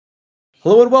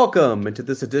Hello and welcome into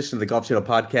this edition of the Golf Channel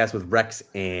podcast with Rex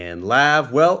and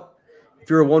Lav. Well, if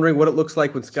you were wondering what it looks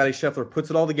like when Scottie Scheffler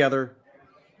puts it all together,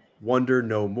 wonder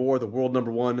no more. The world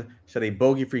number one shot a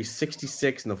bogey-free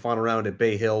 66 in the final round at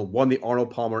Bay Hill, won the Arnold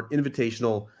Palmer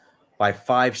Invitational by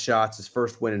 5 shots, his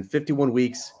first win in 51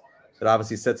 weeks. That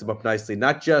obviously sets him up nicely,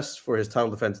 not just for his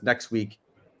title defense next week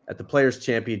at the Players'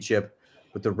 Championship,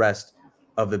 but the rest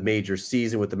of the major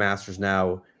season with the Masters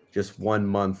now just 1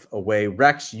 month away.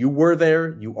 Rex, you were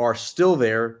there. You are still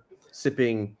there,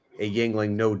 sipping a Yingling,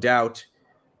 no doubt.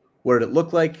 What did it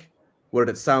look like? What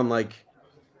did it sound like?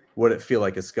 What did it feel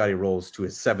like as Scottie rolls to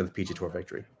his 7th PGA Tour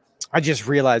victory? I just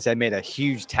realized I made a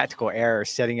huge tactical error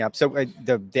setting up. So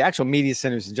the actual media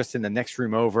center is just in the next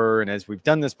room over. And as we've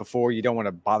done this before, you don't want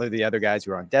to bother the other guys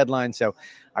who are on deadline. So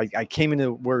I came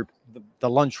into the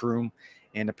lunchroom,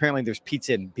 and apparently there's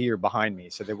pizza and beer behind me.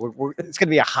 So it's going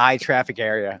to be a high traffic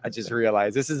area. I just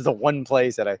realized this is the one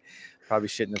place that I probably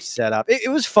shouldn't have set up.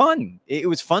 It was fun. It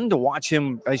was fun to watch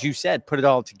him, as you said, put it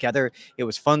all together. It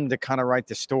was fun to kind of write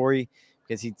the story,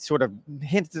 because he sort of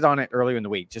hinted on it earlier in the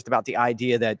week, just about the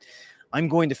idea that I'm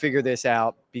going to figure this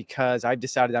out because I've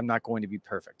decided I'm not going to be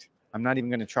perfect. I'm not even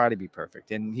going to try to be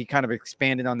perfect. And he kind of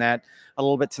expanded on that a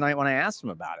little bit tonight when I asked him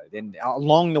about it. And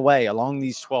along the way, along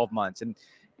these 12 months, and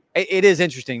it is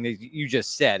interesting that you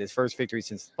just said his first victory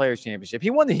since the Players' Championship. He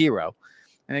won the Hero.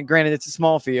 And granted, it's a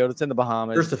small field. It's in the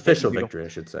Bahamas. First official victory, I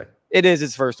should say. It is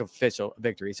his first official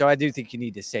victory. So I do think you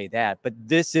need to say that. But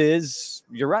this is,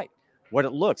 you're right, what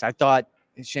it looks. I thought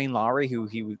Shane Lowry, who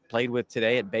he played with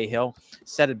today at Bay Hill,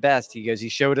 said it best. He goes, he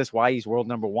showed us why he's world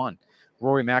number one.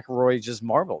 Rory McIlroy just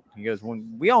marveled. He goes,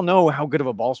 when we all know how good of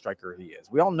a ball striker he is.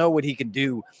 We all know what he can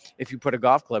do if you put a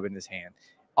golf club in his hand.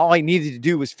 All I needed to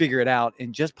do was figure it out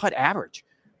and just putt average.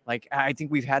 Like, I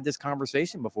think we've had this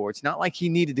conversation before. It's not like he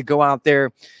needed to go out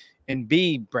there and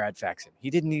be Brad Faxon. He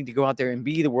didn't need to go out there and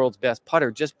be the world's best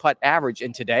putter, just putt average.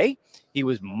 And today he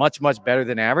was much, much better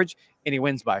than average, and he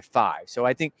wins by 5. So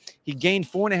I think he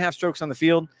gained 4.5 strokes on the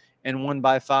field and won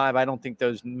by 5. I don't think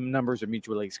those numbers are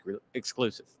mutually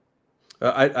exclusive.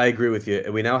 I agree with you.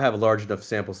 And we now have a large enough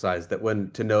sample size that when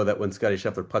Scottie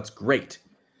Scheffler putts great,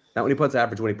 not when he putts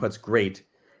average, when he putts great,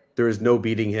 there is no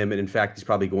beating him. And in fact, he's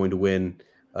probably going to win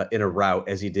in a rout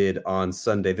as he did on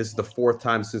Sunday. This is the 4th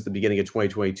time since the beginning of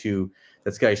 2022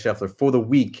 that Scottie Scheffler for the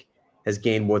week has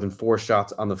gained more than 4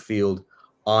 shots on the field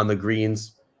on the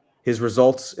greens. His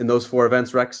results in those 4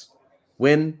 events, Rex: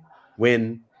 win,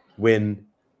 win, win,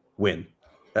 win.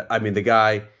 I mean, the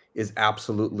guy is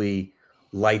absolutely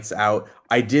lights out.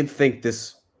 I did think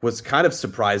this was kind of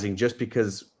surprising just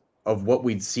because of what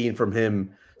we'd seen from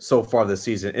him so far this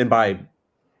season. And by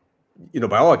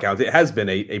all accounts, it has been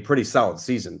a pretty solid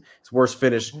season. His worst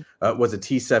finish was a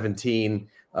T17.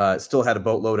 Still had a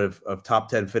boatload of top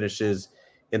 10 finishes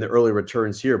in the early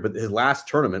returns here. But his last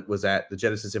tournament was at the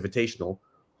Genesis Invitational,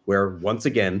 where once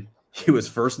again, he was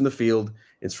first in the field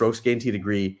in strokes gained tee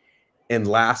degree and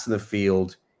last in the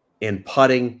field in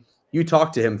putting. You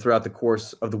talked to him throughout the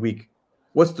course of the week.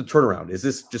 What's the turnaround? Is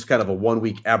this just kind of a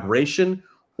 1-week aberration,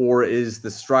 or is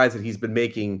the strides that he's been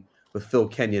making with Phil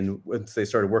Kenyon once they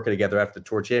started working together after the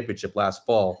Tour Championship last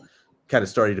fall kind of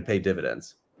starting to pay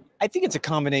dividends? I think it's a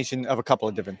combination of a couple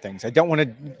of different things. I don't want to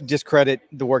discredit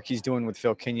the work he's doing with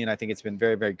Phil Kenyon. I think it's been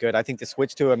very, very good. I think the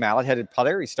switch to a mallet-headed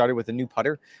putter, he started with a new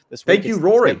putter this week. Thank you,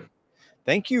 Rory.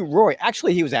 Thank you, Rory.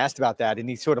 Actually, he was asked about that, and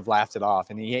he sort of laughed it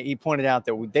off. And he pointed out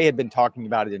that they had been talking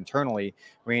about it internally,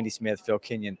 Randy Smith, Phil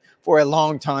Kenyon, for a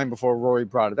long time before Rory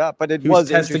brought it up. But he was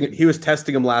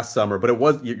testing him last summer. But it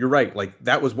was, you're right. Like,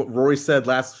 that was what Rory said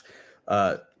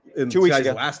in 2 weeks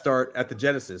ago. Last start at the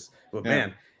Genesis. But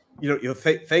man,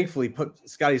 thankfully,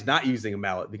 Scottie's not using a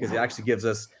mallet, because it actually gives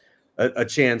us a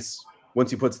chance. Once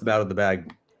he puts the mallet in the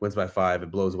bag, wins by 5, it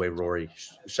blows away Rory.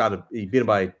 He beat him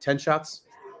by 10 shots.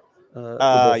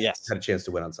 Yes, had a chance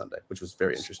to win on Sunday, which was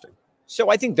very interesting. So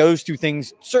I think those two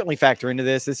things certainly factor into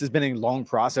this. This has been a long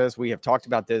process. We have talked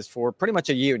about this for pretty much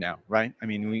a year now, right? I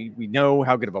mean, we know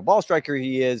how good of a ball striker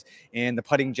he is, and the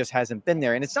putting just hasn't been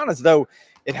there. And it's not as though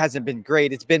it hasn't been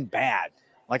great. It's been bad.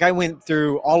 Like, I went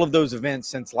through all of those events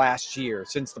since last year,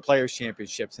 since the Players'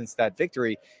 Championship, since that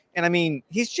victory. And I mean,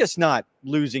 he's just not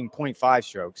losing 0.5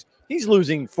 strokes. He's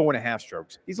losing 4.5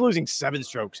 strokes. He's losing 7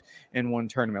 strokes in one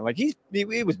tournament. Like,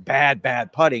 it was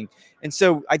bad putting. And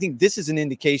so I think this is an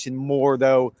indication more,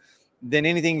 though, than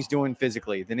anything he's doing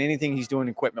physically, than anything he's doing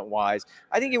equipment-wise.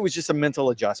 I think it was just a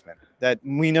mental adjustment that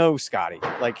we know Scottie,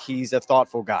 like, he's a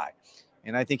thoughtful guy.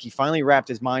 And I think he finally wrapped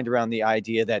his mind around the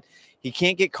idea that he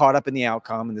can't get caught up in the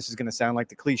outcome. And this is going to sound like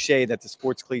the cliche that the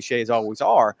sports cliches always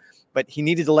are. but he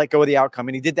needed to let go of the outcome,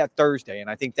 and he did that Thursday, and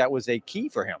I think that was a key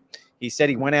for him. He said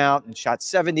he went out and shot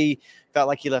 70, felt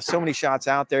like he left so many shots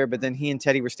out there, but then he and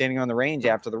Teddy were standing on the range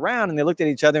after the round, and they looked at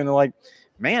each other, and they're like,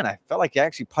 man, I felt like you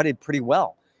actually putted pretty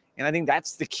well. And I think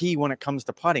that's the key when it comes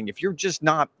to putting. If you're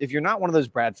not one of those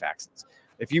Brad Faxons,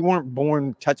 if you weren't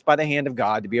born touched by the hand of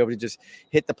God to be able to just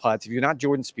hit the putts, if you're not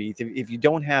Jordan Spieth, if you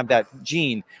don't have that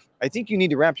gene, I think you need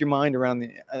to wrap your mind around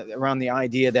the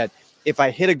idea that if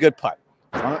I hit a good putt,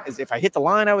 if I hit the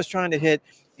line I was trying to hit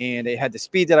and it had the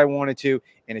speed that I wanted to,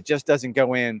 and it just doesn't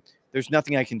go in, there's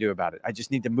nothing I can do about it. I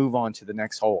just need to move on to the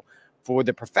next hole. For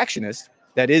the perfectionist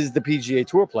that is the PGA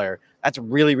Tour player, that's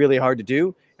really, really hard to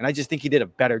do. And I just think he did a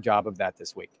better job of that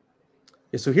this week.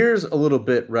 Yeah, so here's a little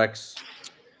bit, Rex,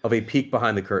 of a peek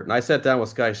behind the curtain. I sat down with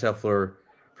Scottie Scheffler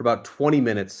for about 20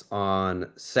 minutes on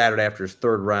Saturday after his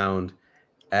third round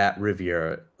at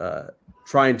Riviera,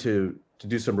 trying to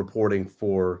do some reporting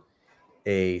for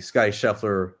a Scottie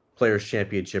Scheffler Players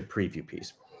Championship preview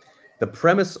piece. The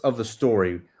premise of the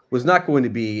story was not going to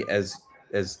be, as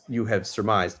you have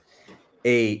surmised,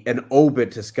 an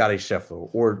obit to Scottie Scheffler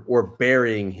or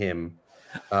burying him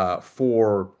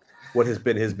for what has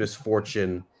been his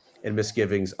misfortune and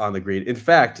misgivings on the green. In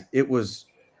fact, it was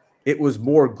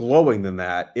more glowing than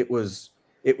that. It was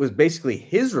basically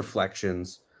his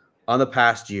reflections on the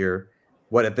past year,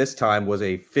 what at this time was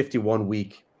a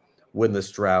 51-week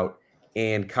winless drought,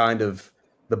 and kind of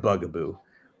the bugaboo.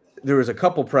 There was a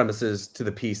couple premises to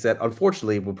the piece that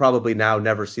unfortunately will probably now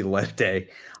never see the light of day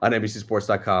on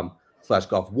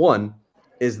NBCSports.com/golf. One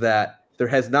is that there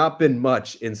has not been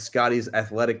much in Scottie's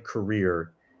athletic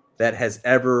career that has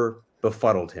ever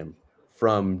befuddled him.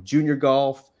 From junior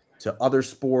golf to other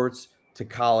sports to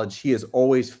college, he has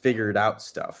always figured out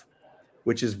stuff,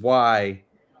 which is why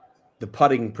the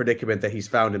putting predicament that he's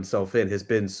found himself in has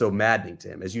been so maddening to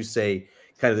him. As you say,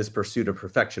 kind of this pursuit of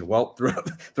perfection. Well,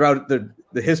 throughout the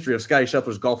history of Scottie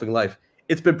Scheffler's golfing life,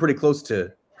 it's been pretty close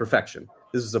to perfection.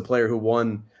 This is a player who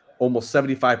won almost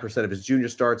 75% of his junior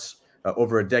starts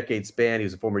over a decade span. He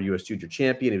was a former U.S. junior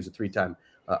champion. He was a three-time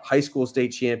high school state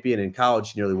champion. In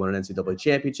college, he nearly won an NCAA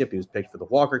championship. He was picked for the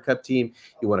Walker Cup team.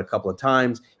 He won a couple of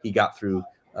times. He got through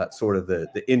sort of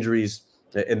the injuries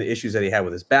and the issues that he had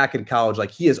with his back in college.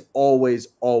 Like, he has always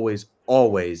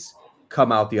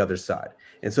come out the other side.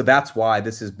 And so that's why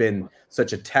this has been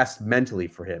such a test mentally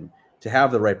for him, to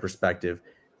have the right perspective,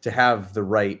 to have the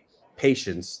right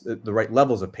patience, the right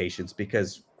levels of patience,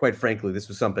 because quite frankly, this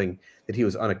was something that he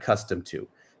was unaccustomed to.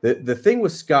 The thing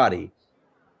with Scottie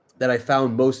that I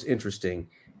found most interesting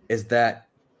is that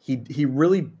he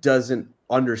really doesn't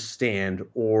understand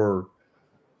or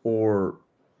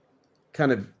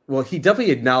kind of, well, he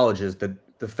definitely acknowledges that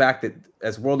the fact that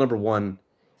as world number one,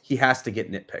 he has to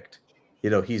get nitpicked. You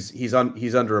know, he's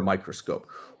under a microscope.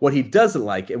 What he doesn't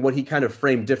like, and what he kind of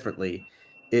framed differently,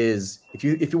 is if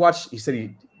you watch, he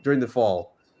said during the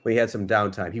fall when he had some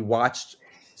downtime, he watched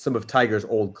some of Tiger's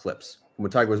old clips when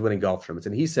Tiger was winning golf tournaments,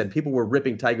 and he said people were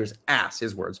ripping Tiger's ass,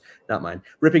 his words, not mine,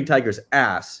 ripping Tiger's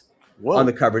ass on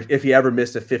the coverage if he ever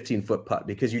missed a 15-foot putt,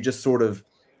 because you just sort of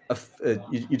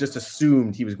you just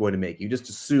assumed he was going to make it. You just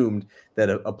assumed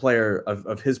that a player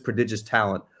of his prodigious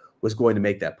talent was going to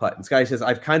make that putt. And Scottie says,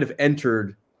 I've kind of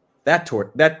entered that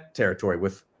territory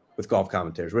with golf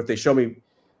commentators, where if they show me,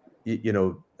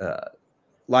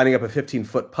 lining up a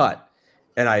 15-foot putt,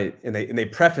 and they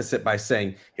preface it by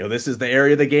saying, this is the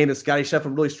area of the game that Scottie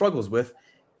Scheffler really struggles with,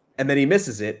 and then he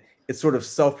misses it, it's sort of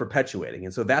self-perpetuating.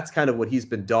 And so that's kind of what he's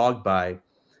been dogged by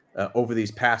over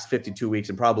these past 52 weeks,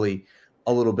 and probably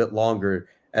a little bit longer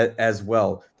as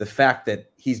well. The fact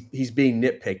that he's being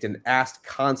nitpicked and asked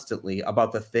constantly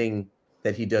about the thing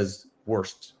that he does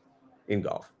worst in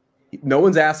golf. No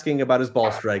one's asking about his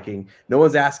ball striking. No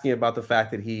one's asking about the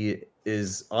fact that he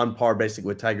is on par basically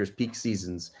with Tiger's peak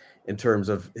seasons in terms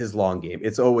of his long game.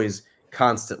 It's always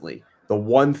constantly the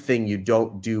one thing you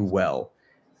don't do well.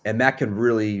 And that can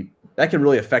really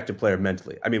affect a player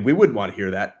mentally. I mean, we wouldn't want to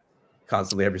hear that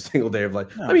constantly every single day of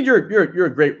life. No. I mean, you're a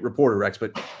great reporter, Rex,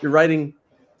 but your writing,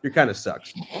 you kind of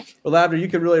sucks. Well, Lavender, you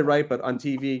can really write, but on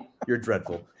TV, you're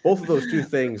dreadful. Both of those two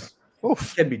things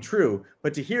can be true,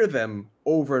 but to hear them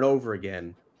over and over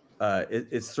again,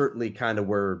 it's certainly kind of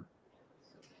where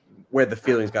the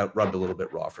feelings got rubbed a little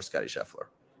bit raw for Scottie Scheffler.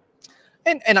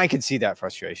 And I can see that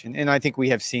frustration. And I think we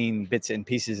have seen bits and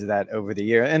pieces of that over the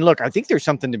year. And look, I think there's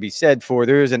something to be said for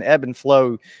there's an ebb and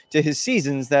flow to his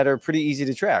seasons that are pretty easy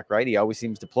to track, right? He always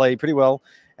seems to play pretty well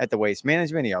at the Waste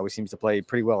Management. He always seems to play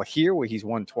pretty well here, where he's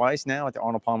won twice now at the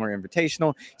Arnold Palmer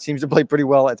Invitational. Seems to play pretty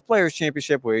well at the Players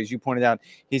Championship, where, as you pointed out,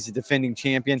 he's a defending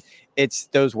champion. It's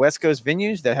those West Coast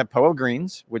venues that have POA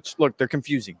greens, which, look, they're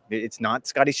confusing. It's not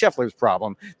Scottie Scheffler's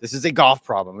problem. This is a golf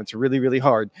problem. It's really, really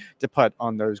hard to putt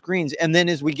on those greens. And then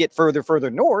as we get further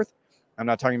north, I'm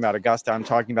not talking about Augusta. I'm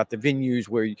talking about the venues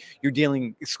where you're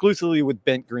dealing exclusively with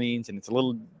bent greens, and it's a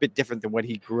little bit different than what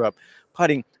he grew up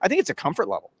putting. I think it's a comfort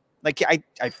level. Like,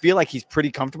 I feel like he's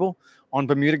pretty comfortable on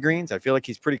Bermuda greens. I feel like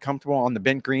he's pretty comfortable on the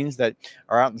bent greens that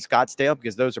are out in Scottsdale,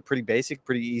 because those are pretty basic,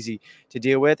 pretty easy to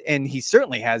deal with. And he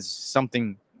certainly has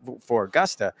something for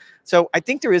Augusta. So I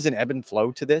think there is an ebb and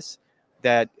flow to this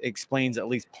that explains at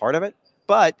least part of it.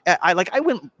 But I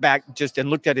went back just and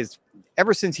looked at his,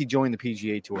 ever since he joined the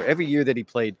PGA Tour, every year that he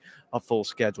played a full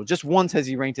schedule, just once has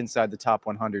he ranked inside the top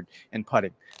 100 in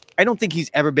putting. I don't think he's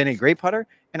ever been a great putter,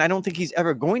 and I don't think he's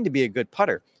ever going to be a good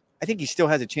putter. I think he still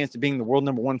has a chance of being the world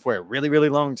number one for a really, really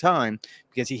long time,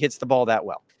 because he hits the ball that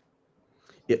well.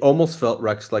 It almost felt,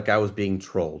 Rex, like I was being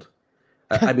trolled.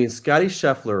 I mean, Scottie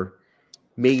Scheffler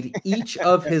made each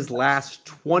of his last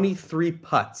 23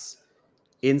 putts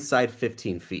inside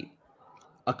 15 feet.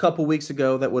 A couple weeks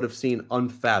ago, that would have seemed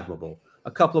unfathomable.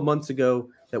 A couple of months ago,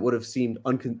 that would have seemed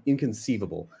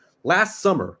inconceivable. Last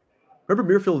summer,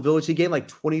 remember Muirfield Village? He gained like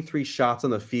 23 shots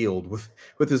on the field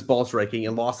with his ball striking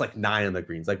and lost like 9 on the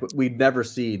greens. Like, we'd never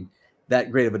seen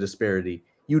that great of a disparity.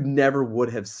 You never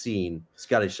would have seen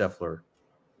Scottie Scheffler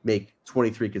make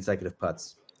 23 consecutive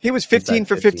putts. He was 15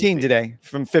 for 15 today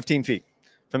from 15 feet,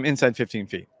 from inside 15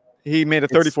 feet. He made a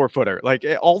 34-footer. Like,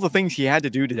 all the things he had to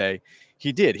do today,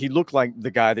 he did. He looked like the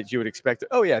guy that you would expect.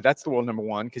 Oh, yeah, that's the world number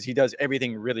one, because he does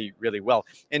everything really, really well.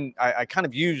 And I kind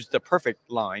of used the perfect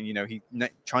line, you know, he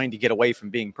trying to get away from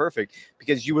being perfect,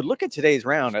 because you would look at today's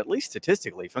round, at least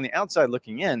statistically, from the outside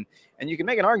looking in, and you can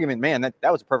make an argument, man,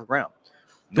 that was a perfect round.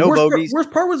 No bogeys. Worst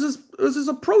part was his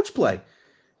approach play.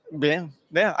 Yeah.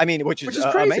 I mean, which is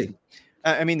crazy. Amazing.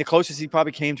 I mean, the closest he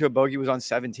probably came to a bogey was on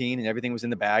 17, and everything was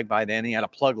in the bag by then. He had a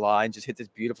plug line, just hit this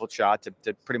beautiful shot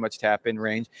to pretty much tap in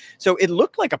range. So it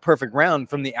looked like a perfect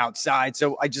round from the outside.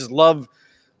 So I just love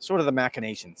sort of the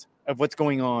machinations of what's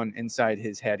going on inside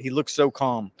his head. He looks so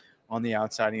calm on the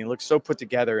outside, and he looks so put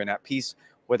together and at peace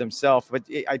with himself. But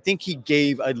I think he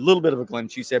gave a little bit of a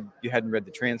glimpse. You said you hadn't read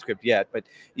the transcript yet, but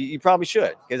you probably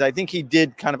should, because I think he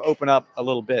did kind of open up a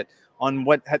little bit on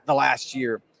what the last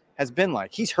year has been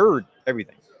like. He's heard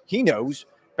everything. He knows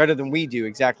better than we do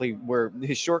exactly where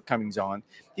his shortcomings on.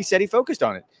 He said he focused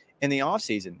on it in the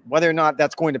offseason. Whether or not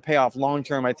that's going to pay off long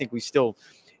term, I think we still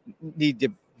need to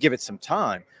give it some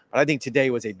time. But I think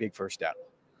today was a big first step.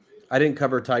 I didn't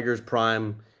cover Tiger's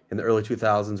prime in the early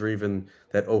 2000s or even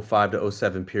that 05 to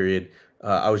 07 period.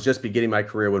 I was just beginning my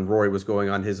career when Rory was going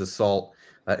on his assault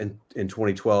in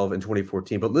 2012 and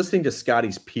 2014. But listening to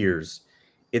Scottie's peers,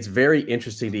 it's very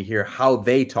interesting to hear how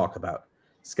they talk about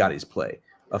Scottie's play,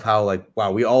 of how, like,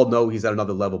 wow, we all know he's at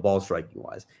another level ball striking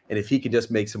wise. And if he can just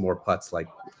make some more putts, like,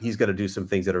 he's going to do some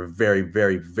things that are very,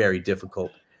 very, very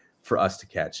difficult for us to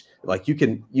catch. Like, you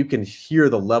can hear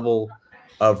the level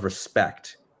of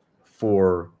respect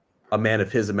for a man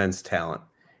of his immense talent,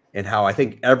 and how I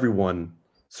think everyone,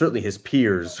 certainly his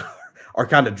peers, are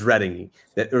kind of dreading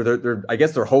that, or I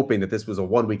guess they're hoping that this was a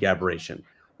 1 week aberration,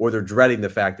 or they're dreading the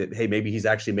fact that, hey, maybe he's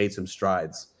actually made some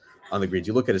strides on the greens.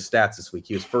 You look at his stats this week.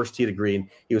 He was first tee to green.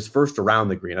 He was first around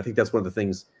the green. I think that's one of the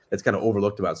things that's kind of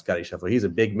overlooked about Scottie Scheffler. He's a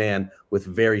big man with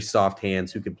very soft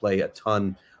hands who can play a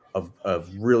ton of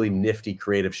really nifty,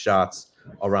 creative shots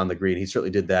around the green. He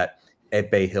certainly did that at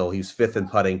Bay Hill. He was 5th in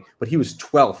putting, but he was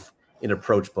 12th in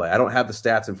approach play. I don't have the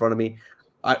stats in front of me.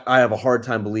 I have a hard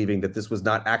time believing that this was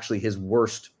not actually his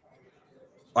worst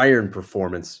iron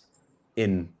performance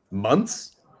in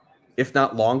months, if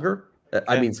not longer.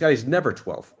 I mean, Scottie's never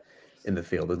 12th in the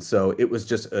field. And so it was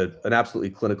just an absolutely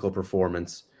clinical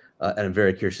performance. And I'm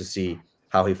very curious to see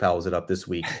how he follows it up this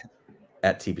week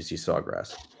at TPC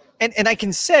Sawgrass. And I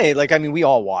can say, like, I mean, we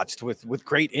all watched with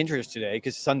great interest today,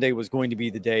 because Sunday was going to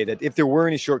be the day that if there were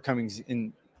any shortcomings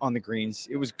on the greens,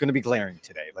 it was going to be glaring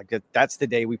today. Like, that's the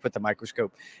day we put the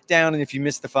microscope down. And if you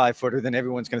missed the 5-footer, then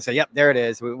everyone's going to say, yep, there it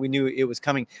is. We knew it was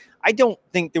coming. I don't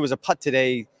think there was a putt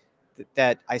today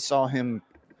that I saw him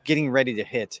getting ready to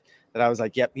hit that I was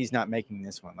like, yep, he's not making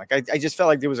this one. Like, I just felt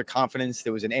like there was a confidence,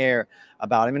 there was an air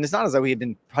about him. And it's not as though he had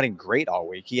been putting great all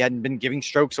week. He hadn't been giving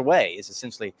strokes away, is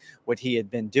essentially what he had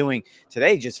been doing.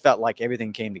 Today just felt like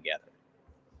everything came together.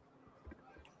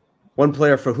 One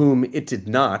player for whom it did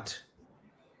not,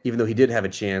 even though he did have a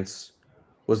chance,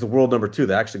 was the world number 2,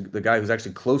 the guy who's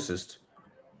actually closest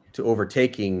to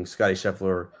overtaking Scottie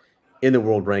Scheffler in the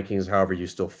world rankings, however you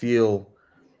still feel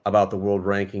about the world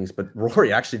rankings, but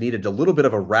Rory actually needed a little bit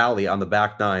of a rally on the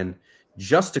back nine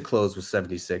just to close with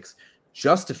 76,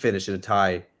 just to finish in a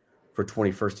tie for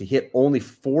 21st. He hit only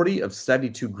 40 of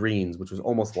 72 greens, which was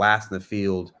almost last in the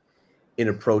field in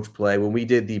approach play. When we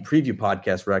did the preview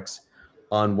podcast, Rex,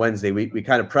 on Wednesday, we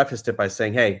kind of prefaced it by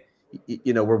saying, hey,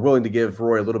 we're willing to give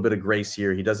Rory a little bit of grace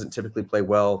here. He doesn't typically play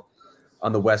well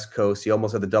on the West Coast. He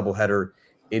almost had the doubleheader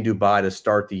in Dubai to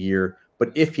start the year.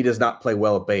 But if he does not play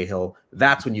well at Bay Hill,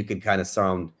 that's when you can kind of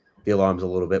sound the alarms a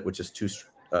little bit, which is 2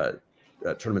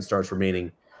 tournament starts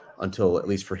remaining until, at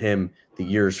least for him, the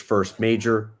year's first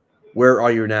major. Where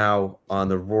are you now on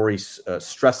the Rory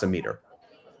stress-o-meter?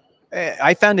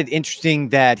 I found it interesting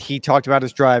that he talked about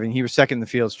his driving. He was second in the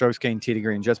field, strokes gained tee to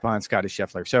green, just behind Scottie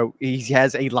Scheffler. So he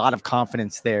has a lot of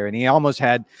confidence there, and he almost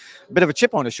had a bit of a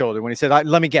chip on his shoulder when he said,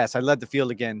 let me guess, I led the field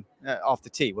again off the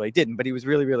tee. Well, he didn't, but he was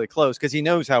really, really close because he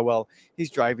knows how well he's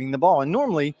driving the ball. And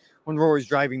normally when Rory's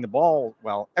driving the ball,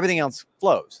 well, everything else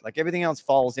flows. Like everything else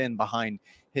falls in behind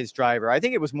his driver. I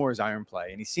think it was more his iron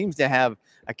play, and he seems to have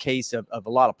a case of a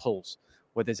lot of pulls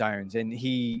with his irons. And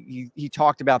he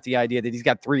talked about the idea that he's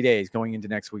got 3 days going into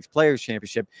next week's Players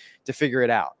Championship to figure it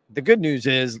out. The good news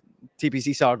is TPC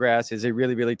Sawgrass is a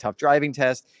really, really tough driving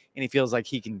test, and he feels like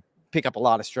he can pick up a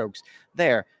lot of strokes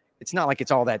there. It's not like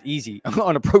it's all that easy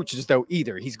on approaches, though,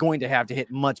 either. He's going to have to hit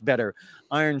much better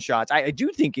iron shots. I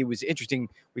do think it was interesting.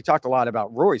 We talked a lot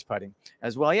about Rory's putting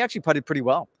as well. He actually putted pretty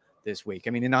well this week. I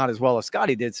mean, not as well as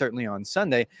Scottie did, certainly on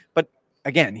Sunday, but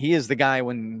again, he is the guy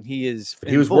when he is.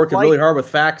 He was working really hard with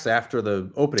Fax after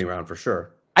the opening round, for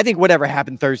sure. I think whatever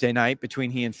happened Thursday night between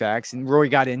he and Fax, and Rory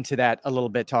got into that a little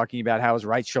bit, talking about how his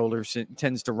right shoulder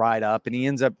tends to ride up, and he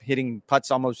ends up hitting putts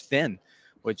almost thin,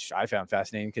 which I found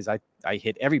fascinating because I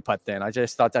hit every putt thin. I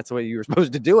just thought that's the way you were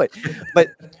supposed to do it. But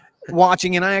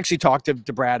watching, and I actually talked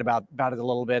to Brad about it a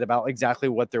little bit, about exactly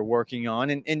what they're working on,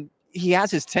 and he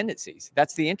has his tendencies.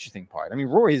 That's the interesting part. I mean,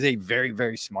 Rory is a very,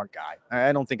 very smart guy.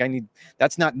 I don't think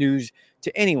that's not news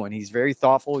to anyone. He's very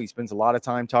thoughtful. He spends a lot of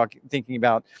time thinking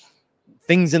about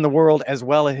things in the world as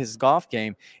well as his golf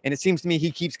game. And it seems to me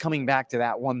he keeps coming back to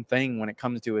that one thing when it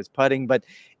comes to his putting, but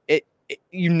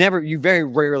you very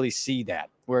rarely see that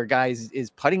where a guy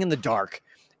is putting in the dark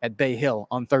at Bay Hill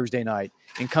on Thursday night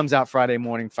and comes out Friday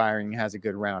morning firing and has a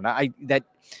good round. That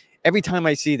every time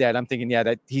I see that, I'm thinking, yeah,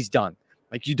 that he's done.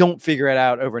 Like, you don't figure it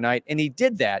out overnight. And he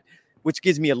did that, which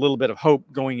gives me a little bit of hope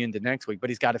going into next week, but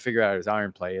he's got to figure out his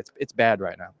iron play. It's bad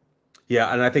right now.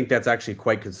 Yeah, and I think that's actually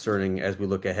quite concerning as we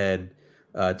look ahead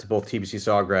to both TPC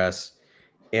Sawgrass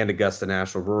and Augusta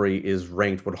National. Rory is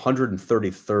ranked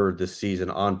 133rd this season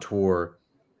on tour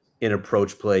in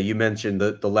approach play. You mentioned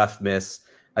the left miss.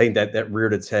 I think that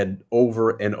reared its head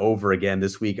over and over again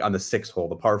this week on the 6th hole,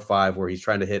 the par 5, where he's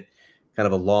trying to hit kind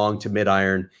of a long to mid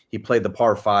iron. He played the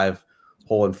par 5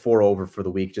 hole in 4 over for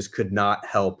the week, just could not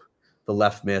help the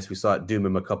left miss. We saw it doom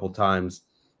him a couple times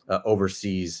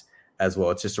overseas as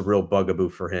well. It's just a real bugaboo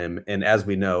for him. And as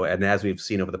we know, and as we've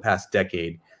seen over the past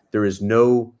decade, there is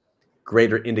no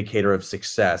greater indicator of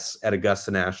success at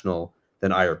Augusta National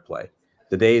than iron play.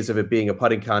 The days of it being a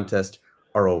putting contest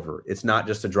are over. It's not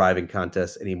just a driving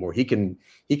contest anymore. He can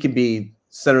be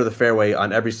center of the fairway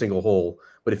on every single hole,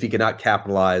 but if he cannot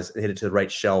capitalize and hit it to the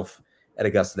right shelf at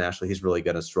Augusta National, he's really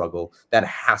going to struggle. That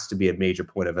has to be a major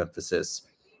point of emphasis,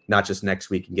 not just next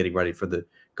week and getting ready for the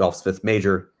golf's 5th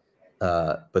major,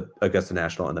 but Augusta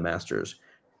National and the Masters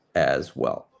as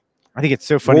well. I think it's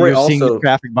so funny. You're seeing the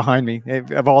traffic behind me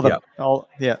of all the,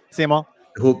 see them all?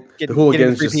 The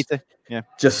hooligans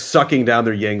just sucking down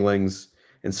their Yanglings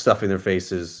and stuffing their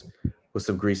faces with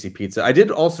some greasy pizza. I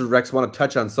did also, Rex, want to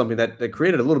touch on something that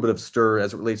created a little bit of stir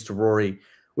as it relates to Rory,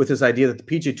 with this idea that the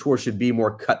PGA Tour should be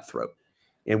more cutthroat.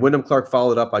 And Wyndham Clark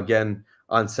followed up again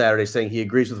on Saturday, saying he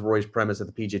agrees with Rory's premise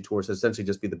that the PGA Tour should essentially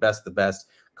just be the best of the best,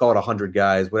 call it 100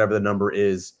 guys, whatever the number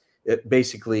is. It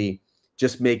basically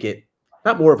just make it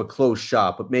not more of a closed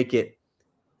shop, but make it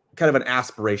kind of an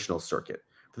aspirational circuit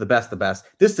for the best of the best.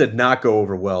 This did not go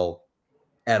over well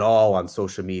at all on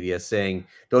social media, saying,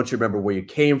 don't you remember where you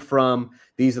came from?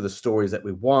 These are the stories that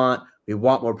we want. We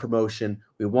want more promotion.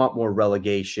 We want more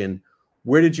relegation.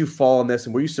 Where did you fall on this?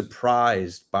 And were you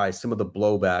surprised by some of the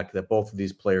blowback that both of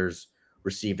these players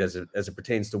received as it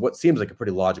pertains to what seems like a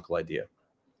pretty logical idea?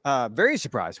 Very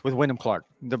surprised with Wyndham Clark,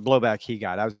 the blowback he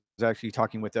got. I was actually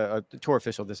talking with a tour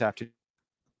official this afternoon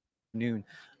noon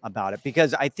about it,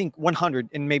 because I think 100,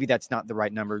 and maybe that's not the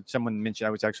right number. Someone mentioned, I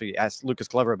was actually asked Lucas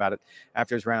Glover about it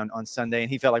after his round on Sunday,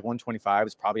 and he felt like 125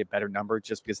 was probably a better number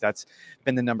just because that's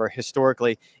been the number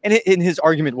historically. And his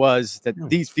argument was that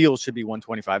these fields should be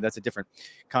 125. That's a different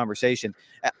conversation.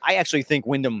 I actually think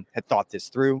Wyndham had thought this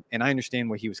through, and I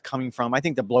understand where he was coming from. I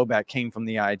think the blowback came from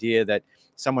the idea that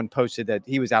someone posted that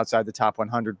he was outside the top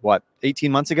 100,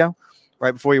 18 months ago,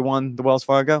 right before he won the Wells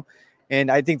Fargo. And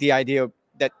I think the idea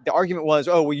that the argument was,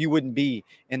 oh, well, you wouldn't be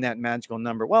in that magical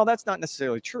number. Well, that's not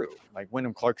necessarily true. Like,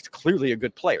 Wyndham Clark is clearly a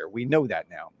good player. We know that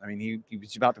now. I mean, he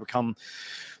was about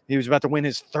to win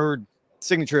his third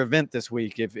signature event this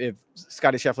week if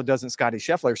Scottie Scheffler doesn't Scottie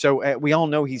Scheffler. So we all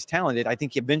know he's talented. I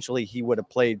think eventually he would have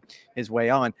played his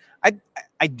way on.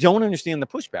 I don't understand the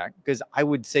pushback, because I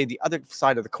would say the other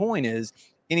side of the coin is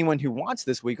anyone who wants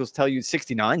this week will tell you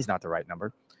 69 is not the right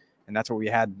number. And that's what we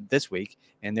had this week.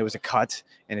 And there was a cut,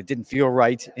 and it didn't feel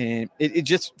right. And it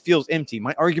just feels empty.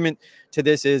 My argument to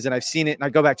this is, and I've seen it, and I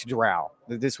go back to Doral.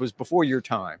 This was before your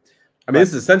time. I mean, this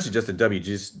is essentially just a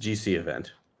WGC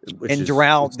event. And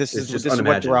Doral, this is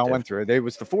what Doral went through. There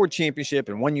was the Ford Championship,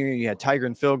 and one year you had Tiger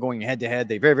and Phil going head-to-head.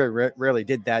 They very, very rarely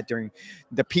did that during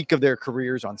the peak of their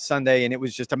careers on Sunday, and it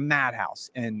was just a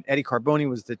madhouse. And Eddie Carboni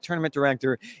was the tournament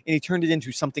director, and he turned it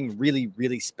into something really,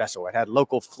 really special. It had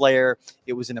local flair.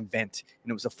 It was an event, and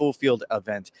it was a full-field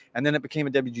event. And then it became a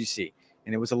WGC.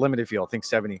 And it was a limited field, I think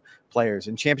 70 players.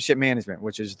 And Championship Management,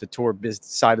 which is the tour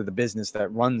side of the business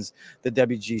that runs the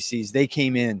WGCs, they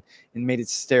came in and made it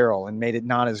sterile and made it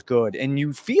not as good. And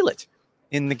you feel it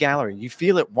in the gallery. You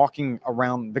feel it walking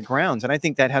around the grounds. And I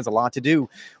think that has a lot to do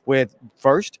with,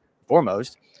 first,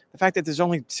 foremost, the fact that there's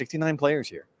only 69 players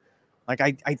here. Like,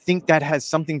 I think that has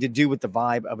something to do with the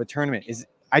vibe of a tournament.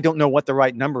 I don't know what the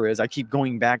right number is. I keep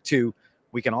going back to,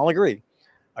 we can all agree,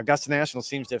 Augusta National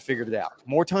seems to have figured it out.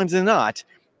 More times than not,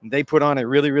 they put on a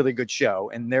really, really good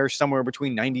show, and they're somewhere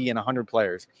between 90 and 100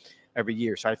 players every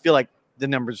year. So I feel like the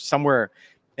number's somewhere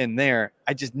in there.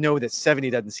 I just know that 70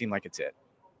 doesn't seem like it's it.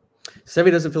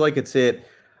 70 doesn't feel like it's it.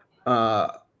 I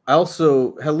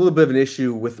also had a little bit of an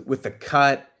issue with the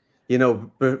cut. You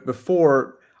know,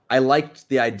 before, I liked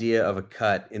the idea of a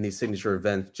cut in these signature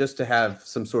events just to have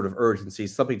some sort of urgency,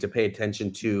 something to pay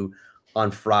attention to on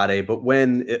Friday. But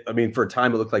for a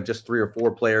time, it looked like just 3 or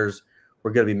 4 players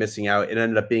were going to be missing out. It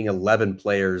ended up being 11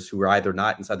 players who were either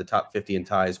not inside the top 50 in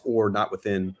ties or not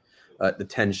within the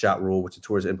 10-shot rule, which the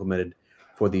tour has implemented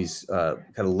for these kind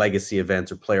of legacy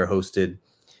events or player-hosted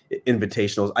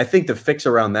invitationals. I think the fix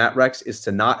around that, Rex, is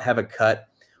to not have a cut,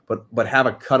 but have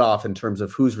a cutoff in terms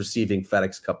of who's receiving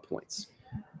FedEx Cup points.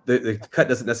 The cut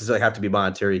doesn't necessarily have to be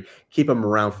monetary. Keep them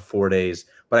around for 4 days.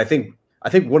 But I think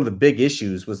one of the big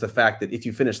issues was the fact that if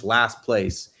you finished last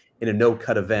place in a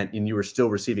no-cut event and you were still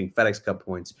receiving FedEx Cup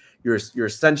points, you're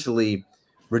essentially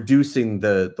reducing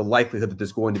the likelihood that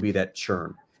there's going to be that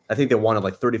churn. I think they wanted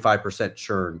like 35%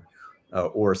 churn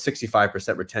or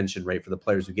 65% retention rate for the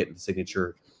players who get into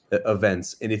signature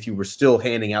events. And if you were still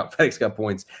handing out FedEx Cup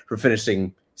points for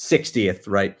finishing 60th,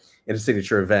 right, in a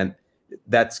signature event,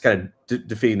 that's kind of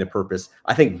defeating the purpose.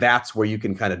 I think that's where you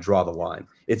can kind of draw the line.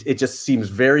 It just seems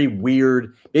very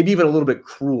weird, maybe even a little bit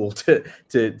cruel to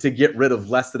get rid of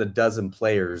less than a dozen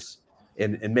players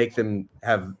and make them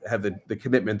have the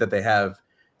commitment that they have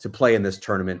to play in this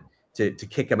tournament to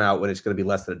kick them out when it's going to be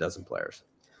less than a dozen players.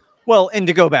 Well, and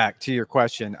to go back to your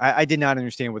question, I did not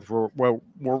understand where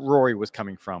Rory was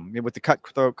coming from with the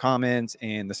cutthroat comments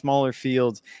and the smaller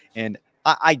fields, and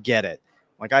I get it.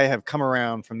 Like, I have come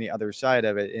around from the other side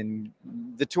of it. And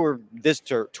the tour,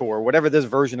 tour, whatever this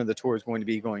version of the tour is going to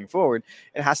be going forward,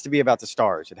 it has to be about the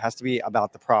stars. It has to be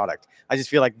about the product. I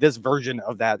just feel like this version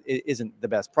of that isn't the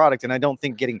best product. And I don't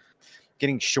think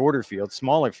getting shorter fields,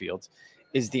 smaller fields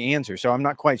is the answer. So I'm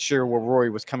not quite sure where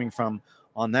Rory was coming from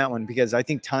on that one, because I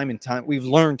think we've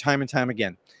learned time and time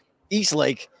again, East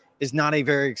Lake is not a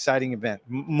very exciting event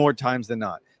more times than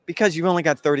not, because you've only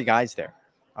got 30 guys there.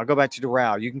 I'll go back to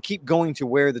Doral. You can keep going to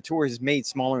where the tour has made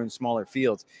smaller and smaller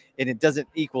fields, and it doesn't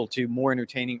equal to more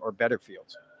entertaining or better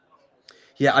fields.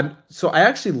 Yeah, so I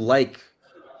actually like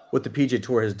what the PGA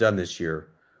Tour has done this year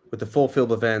with the full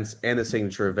field events and the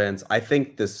signature events. I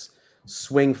think this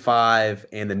Swing 5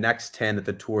 and the next 10 that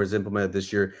the tour has implemented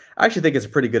this year, I actually think it's a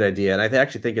pretty good idea, and I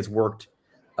actually think it's worked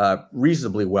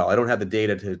reasonably well. I don't have the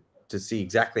data to see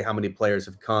exactly how many players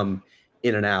have come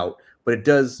in and out, but it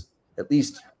does at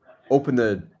least open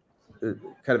the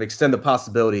kind of extend the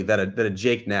possibility that a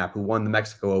Jake Knapp, who won the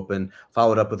Mexico Open,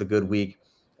 followed up with a good week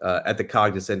at the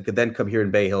Cognizant, could then come here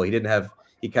in Bay Hill. He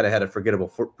kind of had a forgettable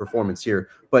performance here,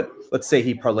 but let's say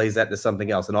he parlays that into something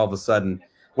else, and all of a sudden,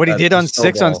 what he did on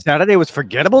 6 on Saturday was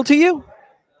forgettable to you?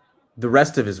 the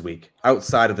rest of his week,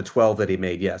 outside of the 12 that he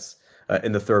made, yes,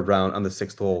 in the third round on the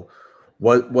 6th hole,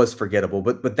 was forgettable.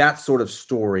 But that sort of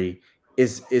story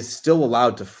is still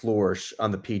allowed to flourish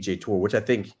on the PGA Tour, which I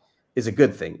think is a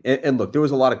good thing. And look, there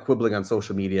was a lot of quibbling on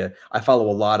social media. I follow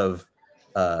a lot of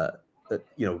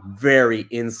very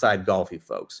inside golfy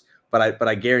folks, but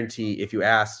I guarantee if you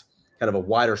ask kind of a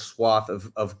wider swath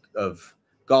of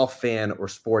golf fan or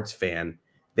sports fan,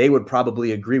 they would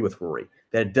probably agree with Rory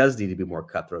that it does need to be more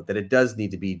cutthroat, that it does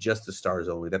need to be just the stars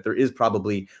only, that there is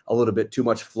probably a little bit too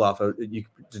much fluff. There's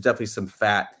definitely some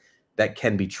fat that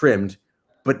can be trimmed,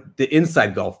 but the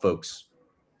inside golf folks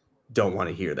don't want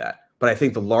to hear that. But I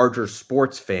think the larger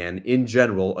sports fan in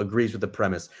general agrees with the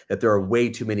premise that there are way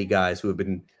too many guys who have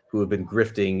been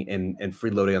grifting and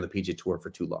freeloading on the PGA Tour for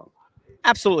too long.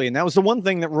 Absolutely. And that was the one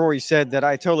thing that Rory said that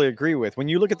I totally agree with. When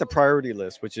you look at the priority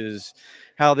list, which is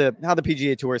how the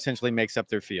PGA Tour essentially makes up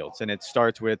their fields, and it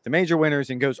starts with the major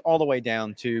winners and goes all the way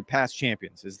down to past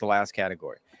champions is the last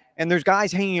category. And there's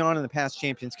guys hanging on in the past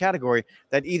champions category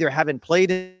that either haven't played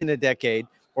in a decade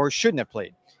or shouldn't have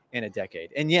played in a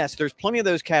decade. And yes, there's plenty of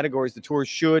those categories the Tour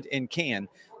should and can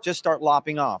just start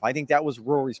lopping off. I think that was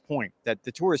Rory's point, that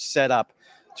the Tour is set up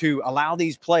to allow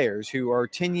these players who are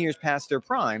 10 years past their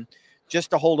prime just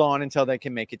to hold on until they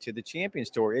can make it to the Champions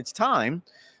Tour. It's time,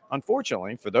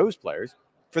 unfortunately, for those players,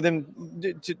 for them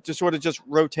to sort of just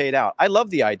rotate out. I love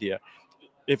the idea,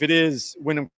 if it is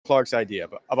Wyndham Clark's idea,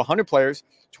 of 100 players,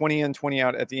 20 in, 20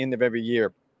 out at the end of every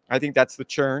year. I think that's the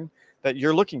churn that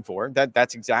you're looking for.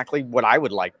 That's exactly what I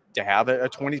would like to have. A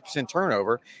 20%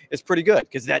 turnover is pretty good,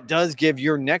 because that does give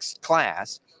your next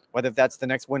class, whether that's the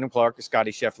next Wyndham Clark or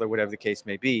Scottie Scheffler, whatever the case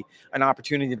may be, an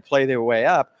opportunity to play their way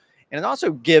up. And it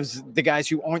also gives the guys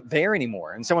who aren't there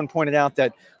anymore. And someone pointed out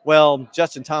that, well,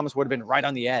 Justin Thomas would have been right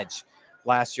on the edge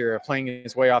last year, playing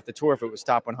his way off the tour if it was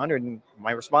top 100. And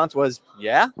my response was,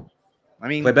 yeah. I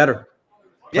mean, play better.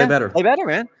 Play better. Play better,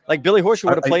 man. Like Billy Horschel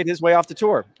would have played his way off the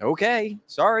tour. Okay,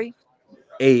 sorry.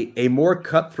 A more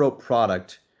cutthroat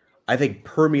product, I think,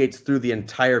 permeates through the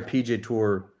entire PGA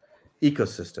Tour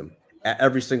ecosystem at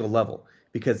every single level,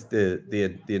 because the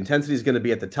intensity is going to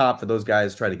be at the top for those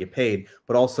guys trying to get paid,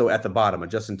 but also at the bottom,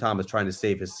 and Justin Thomas trying to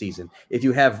save his season. If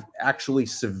you have actually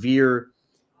severe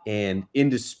and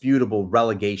indisputable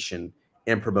relegation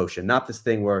and promotion, not this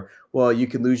thing where, well, you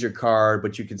can lose your card,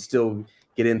 but you can still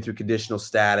get in through conditional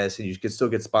status, and you can still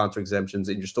get sponsor exemptions,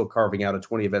 and you're still carving out a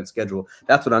 20-event schedule.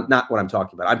 That's not what I'm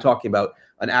talking about. I'm talking about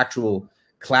an actual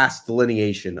class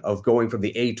delineation of going from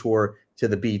the A Tour to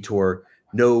the B Tour,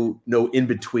 no in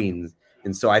between.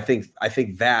 And so I think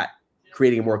that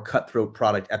creating a more cutthroat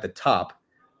product at the top,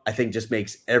 I think, just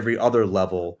makes every other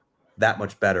level that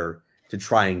much better to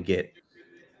try and get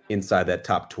inside that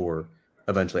top tour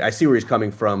eventually. I see where he's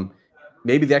coming from.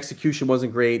 Maybe the execution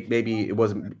wasn't great. Maybe it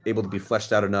wasn't able to be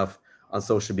fleshed out enough on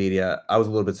social media. I was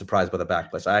a little bit surprised by the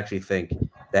backlash. I actually think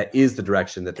that is the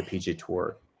direction that the PGA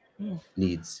Tour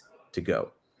needs to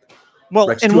go. Well,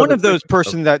 Rex, and one of those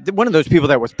people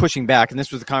that was pushing back, and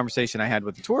this was the conversation I had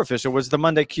with the tour official, was the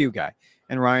Monday Q guy.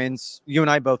 And you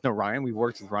and I both know Ryan. We've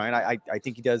worked with Ryan. I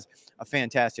think he does a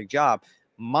fantastic job.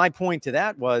 My point to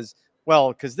that was,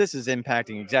 well, because this is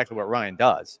impacting exactly what Ryan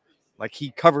does. Like,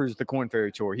 he covers the Korn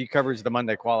Ferry Tour. He covers the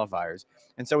Monday qualifiers.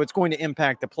 And so it's going to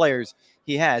impact the players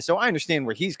he has. So I understand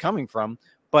where he's coming from,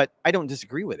 but I don't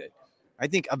disagree with it. I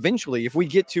think eventually, if we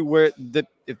get to where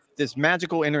if this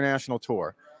magical international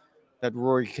tour that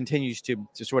Rory continues to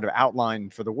sort of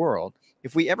outline for the world,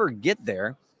 if we ever get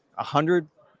there,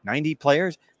 190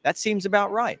 players, that seems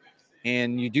about right.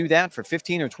 And you do that for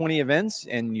 15 or 20 events,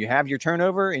 and you have your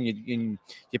turnover, and you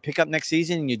pick up next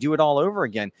season, and you do it all over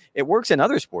again. It works in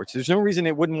other sports. There's no reason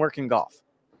it wouldn't work in golf.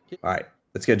 All right,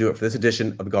 that's going to do it for this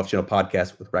edition of the Golf Channel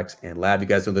podcast with Rex and Lab. You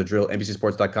guys know the drill,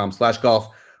 NBCsports.com/golf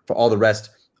for all the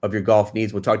rest of your golf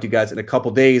needs. We'll talk to you guys in a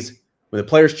couple days when the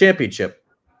Players' Championship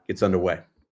gets underway.